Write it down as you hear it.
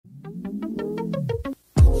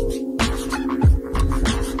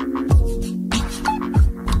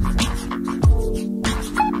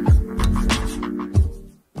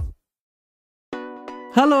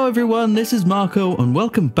Hello everyone, this is Marco and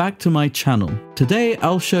welcome back to my channel. Today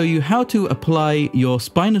I'll show you how to apply your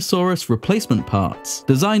Spinosaurus replacement parts,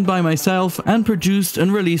 designed by myself and produced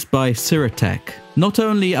and released by Syrett. Not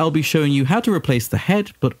only I'll be showing you how to replace the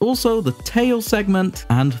head, but also the tail segment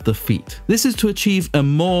and the feet. This is to achieve a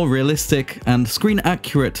more realistic and screen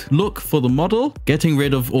accurate look for the model, getting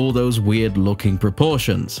rid of all those weird looking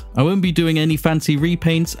proportions. I won't be doing any fancy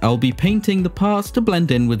repaints, I'll be painting the parts to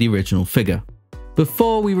blend in with the original figure.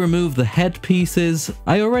 Before we remove the head pieces,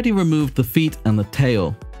 I already removed the feet and the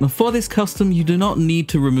tail. Now for this custom, you do not need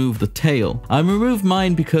to remove the tail. I removed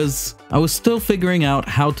mine because I was still figuring out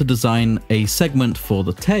how to design a segment for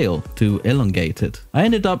the tail to elongate it. I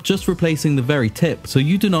ended up just replacing the very tip, so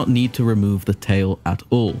you do not need to remove the tail at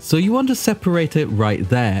all. So you want to separate it right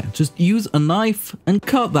there. Just use a knife and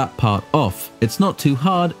cut that part off. It's not too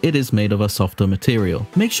hard, it is made of a softer material.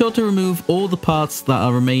 Make sure to remove all the parts that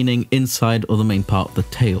are remaining inside of the main part of the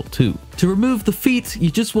tail too. To remove the feet,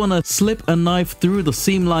 you just want to slip a knife through the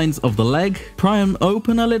seam lines of the leg, pry them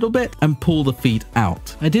open a little bit and pull the feet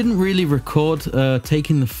out. I didn't really record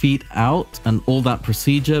taking the feet out and all that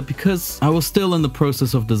procedure because I was still in the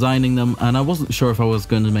process of designing them and I wasn't sure if I was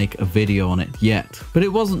going to make a video on it yet. But it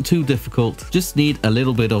wasn't too difficult, just need a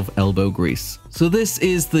little bit of elbow grease. So this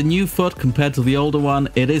is the new foot compared to the older one.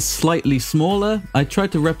 It is slightly smaller. I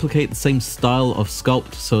tried to replicate the same style of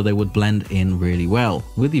sculpt so they would blend in really well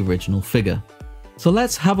with the original figure. So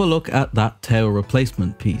let's have a look at that tail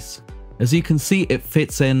replacement piece. As you can see, it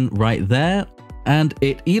fits in right there and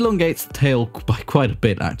it elongates the tail by quite a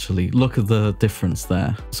bit actually. Look at the difference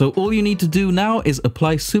there. So all you need to do now is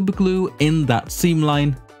apply super glue in that seam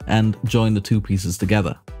line and join the two pieces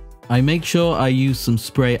together. I make sure I use some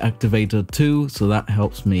spray activator too, so that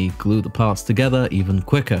helps me glue the parts together even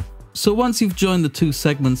quicker. So once you've joined the two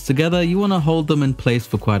segments together, you want to hold them in place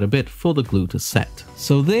for quite a bit for the glue to set.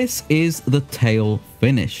 So this is the tail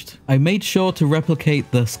finished. I made sure to replicate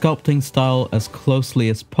the sculpting style as closely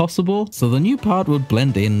as possible so the new part would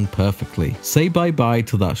blend in perfectly. Say bye-bye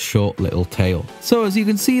to that short little tail. So as you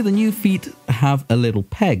can see, the new feet have a little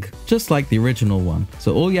peg, just like the original one.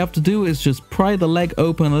 So all you have to do is just pry the leg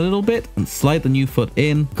open a little bit and slide the new foot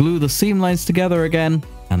in, glue the seam lines together again,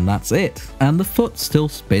 and that's it. And the foot still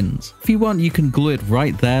spins. If you want, you can glue it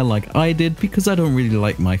right there like I did because I don't really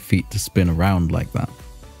like my feet to spin around like that.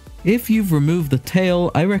 If you've removed the tail,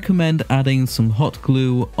 I recommend adding some hot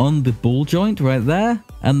glue on the ball joint right there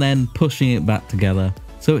and then pushing it back together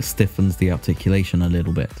so it stiffens the articulation a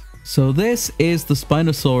little bit. So this is the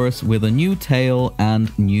Spinosaurus with a new tail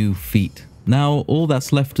and new feet. Now all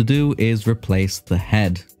that's left to do is replace the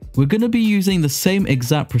head. We're going to be using the same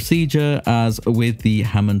exact procedure as with the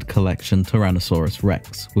Hammond Collection Tyrannosaurus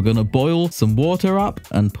Rex. We're going to boil some water up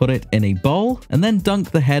and put it in a bowl and then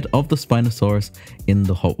dunk the head of the Spinosaurus in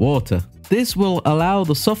the hot water. This will allow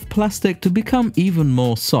the soft plastic to become even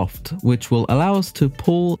more soft, which will allow us to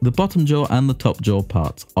pull the bottom jaw and the top jaw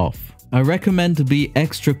parts off. I recommend to be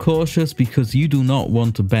extra cautious because you do not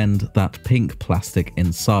want to bend that pink plastic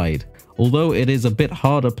inside. Although it is a bit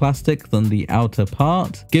harder plastic than the outer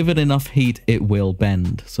part, give it enough heat it will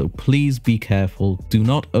bend. So please be careful, do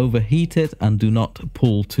not overheat it and do not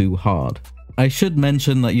pull too hard. I should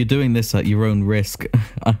mention that you're doing this at your own risk.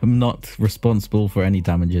 I'm not responsible for any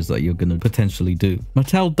damages that you're going to potentially do.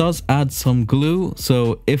 Mattel does add some glue,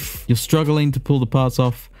 so if you're struggling to pull the parts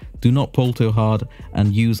off, do not pull too hard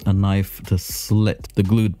and use a knife to slit the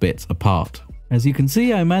glued bits apart. As you can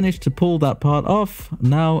see, I managed to pull that part off.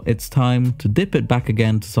 Now it's time to dip it back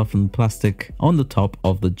again to soften the plastic on the top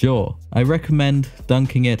of the jaw. I recommend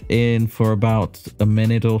dunking it in for about a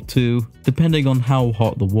minute or two, depending on how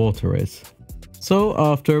hot the water is. So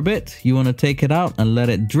after a bit, you want to take it out and let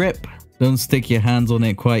it drip. Don't stick your hands on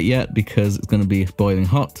it quite yet because it's going to be boiling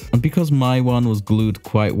hot. And because my one was glued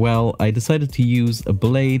quite well, I decided to use a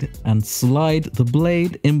blade and slide the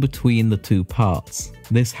blade in between the two parts.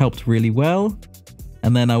 This helped really well.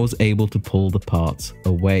 And then I was able to pull the parts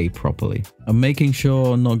away properly. I'm making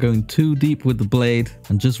sure I'm not going too deep with the blade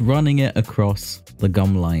and just running it across the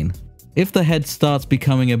gum line. If the head starts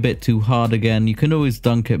becoming a bit too hard again, you can always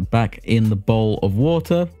dunk it back in the bowl of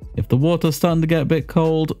water. If the water's starting to get a bit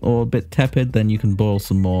cold or a bit tepid, then you can boil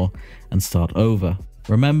some more and start over.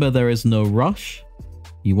 Remember, there is no rush.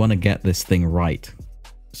 You want to get this thing right.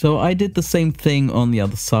 So I did the same thing on the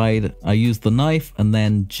other side. I used the knife and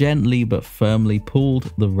then gently but firmly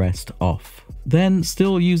pulled the rest off. Then,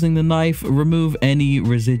 still using the knife, remove any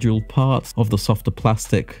residual parts of the softer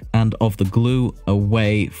plastic and of the glue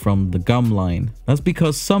away from the gum line. That's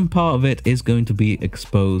because some part of it is going to be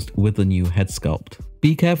exposed with the new head sculpt.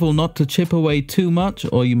 Be careful not to chip away too much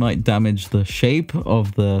or you might damage the shape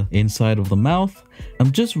of the inside of the mouth.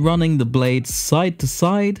 I'm just running the blade side to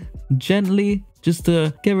side, gently, just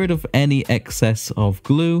to get rid of any excess of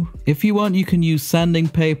glue. If you want, you can use sanding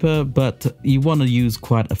paper, but you want to use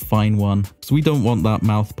quite a fine one, because we don't want that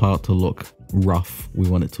mouth part to look rough. We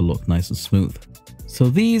want it to look nice and smooth. So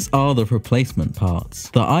these are the replacement parts.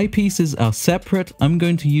 The eyepieces are separate. I'm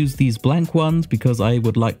going to use these blank ones because I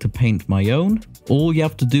would like to paint my own. All you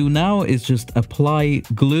have to do now is just apply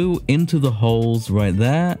glue into the holes right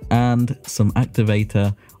there and some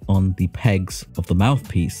activator on the pegs of the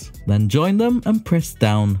mouthpiece. Then join them and press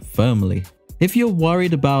down firmly. If you're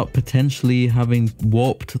worried about potentially having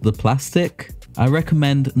warped the plastic, I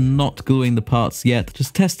recommend not gluing the parts yet.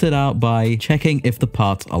 Just test it out by checking if the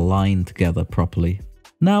parts align together properly.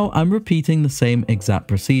 Now I'm repeating the same exact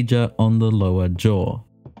procedure on the lower jaw.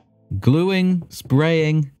 Gluing,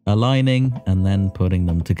 spraying, aligning, and then putting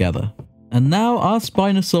them together. And now our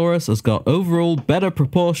Spinosaurus has got overall better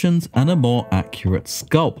proportions and a more accurate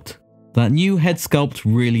sculpt. That new head sculpt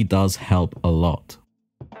really does help a lot.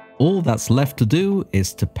 All that's left to do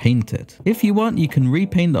is to paint it. If you want, you can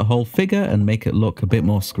repaint the whole figure and make it look a bit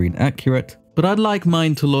more screen accurate. But I'd like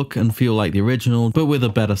mine to look and feel like the original, but with a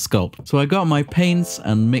better sculpt. So I got my paints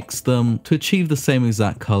and mixed them to achieve the same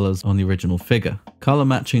exact colors on the original figure. Color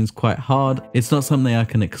matching is quite hard. It's not something I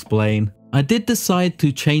can explain. I did decide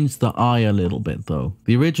to change the eye a little bit though.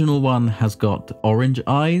 The original one has got orange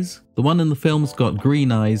eyes. The one in the film's got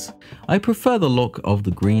green eyes. I prefer the look of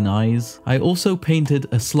the green eyes. I also painted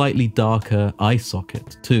a slightly darker eye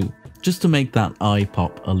socket too, just to make that eye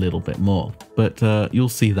pop a little bit more. But you'll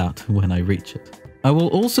see that when I reach it. I will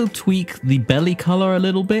also tweak the belly color a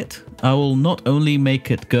little bit. I will not only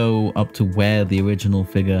make it go up to where the original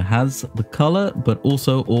figure has the color, but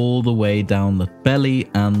also all the way down the belly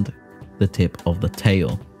and the tip of the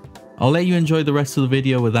tail. I'll let you enjoy the rest of the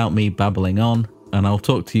video without me babbling on, and I'll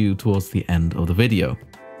talk to you towards the end of the video.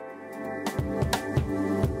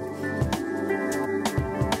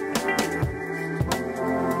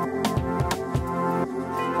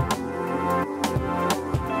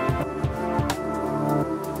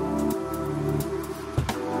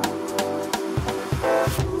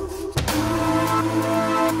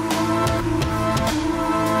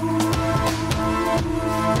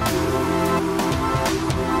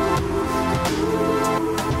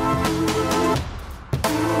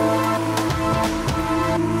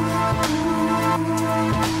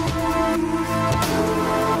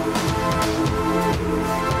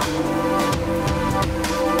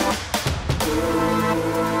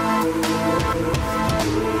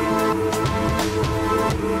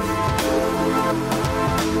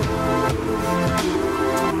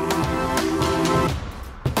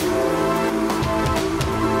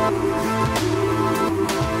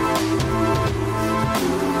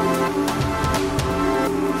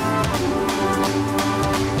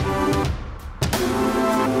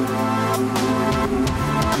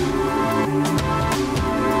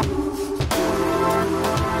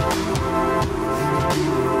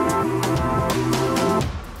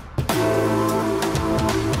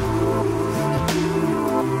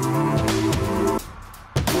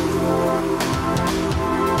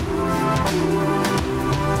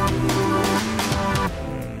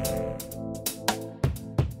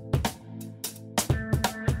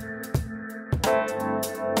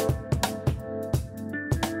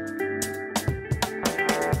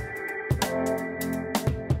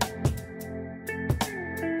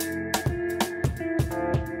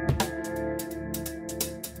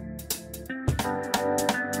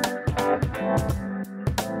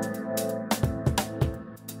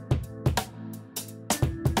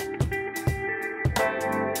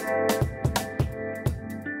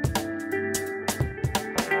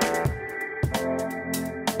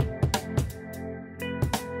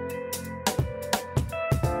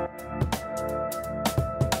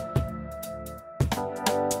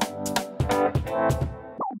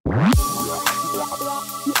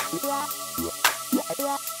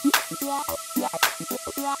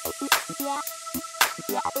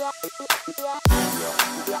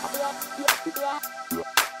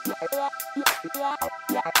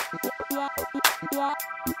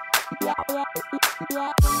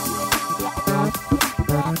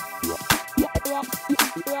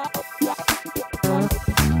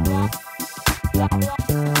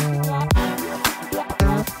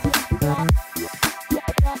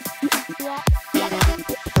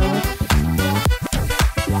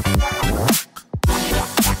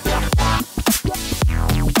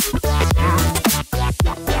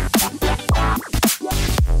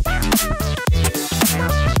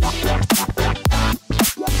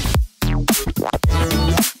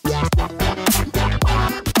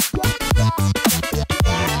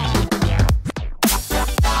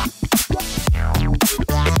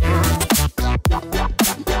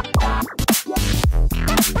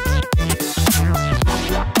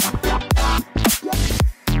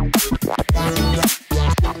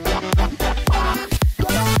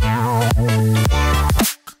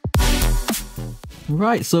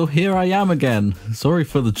 Right, so here I am again. Sorry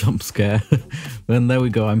for the jump scare. And there we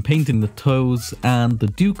go, I'm painting the toes and the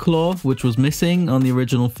dew claw, which was missing on the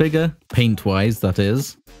original figure, paint-wise that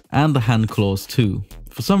is, and the hand claws too.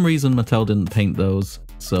 For some reason Mattel didn't paint those,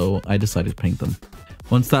 so I decided to paint them.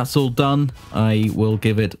 Once that's all done, I will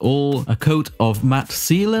give it all a coat of matte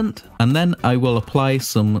sealant, and then I will apply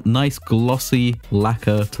some nice glossy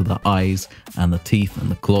lacquer to the eyes and the teeth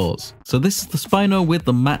and the claws. So this is the Spino with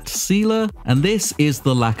the matte sealer, and this is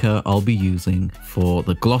the lacquer I'll be using for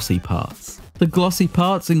the glossy parts. The glossy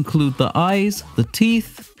parts include the eyes, the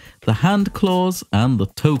teeth, the hand claws, and the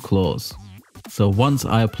toe claws. So once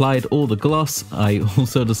I applied all the gloss, I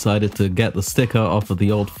also decided to get the sticker off of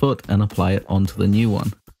the old foot and apply it onto the new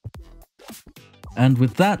one. And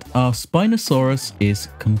with that, our Spinosaurus is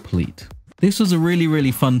complete. This was a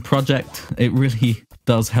really fun project. It really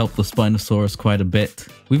does help the Spinosaurus quite a bit.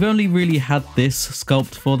 We've only really had this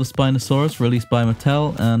sculpt for the Spinosaurus released by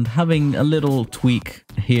Mattel, and having a little tweak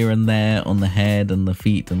here and there on the head and the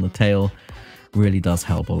feet and the tail really does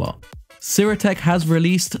help a lot. Syrett has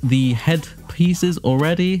released the head pieces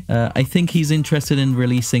already. I think he's interested in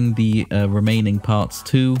releasing the remaining parts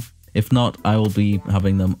too. If not, I will be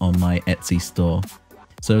having them on my Etsy store.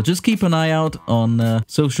 So just keep an eye out on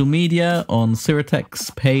social media, on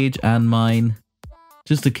Syrett's page and mine,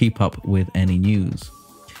 just to keep up with any news.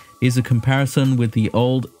 Here's a comparison with the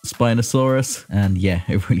old Spinosaurus, and yeah,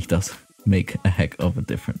 it really does make a heck of a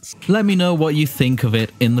difference. Let me know what you think of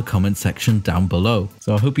it in the comment section down below.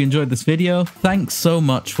 So I hope you enjoyed this video. Thanks so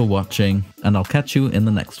much for watching, and I'll catch you in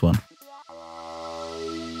the next one.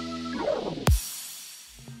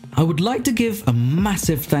 I would like to give a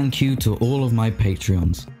massive thank you to all of my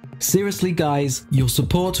Patreons. Seriously guys, your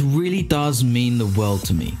support really does mean the world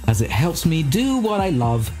to me, as it helps me do what I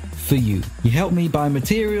love for you. You help me buy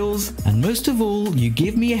materials, and most of all, you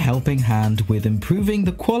give me a helping hand with improving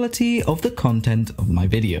the quality of the content of my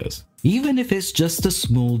videos. Even if it's just a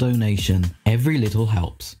small donation, every little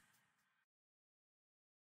helps.